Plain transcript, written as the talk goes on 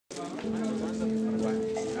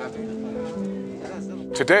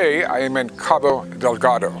Today, I am in Cabo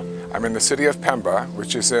Delgado. I'm in the city of Palma,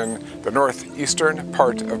 which is in the northeastern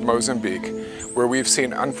part of Mozambique, where we've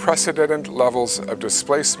seen unprecedented levels of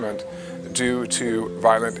displacement due to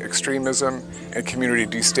violent extremism and community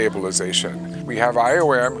destabilization. We have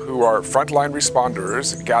IOM, who are frontline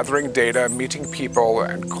responders, gathering data, meeting people,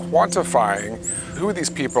 and quantifying who these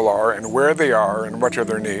people are and where they are and what are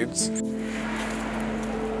their needs.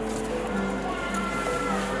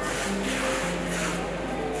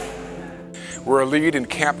 We're a lead in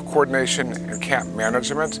camp coordination and camp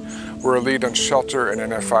management. We're a lead on shelter and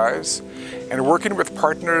NFIs. And working with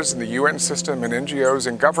partners in the UN system and NGOs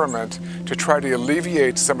and government to try to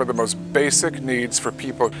alleviate some of the most basic needs for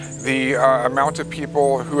people. The amount of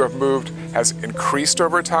people who have moved has increased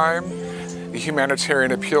over time. The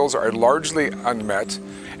humanitarian appeals are largely unmet,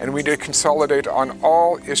 and we need to consolidate on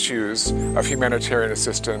all issues of humanitarian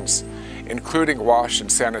assistance, including wash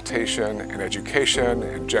and sanitation and education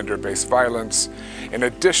and gender-based violence, in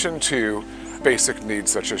addition to basic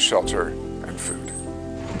needs such as shelter and food.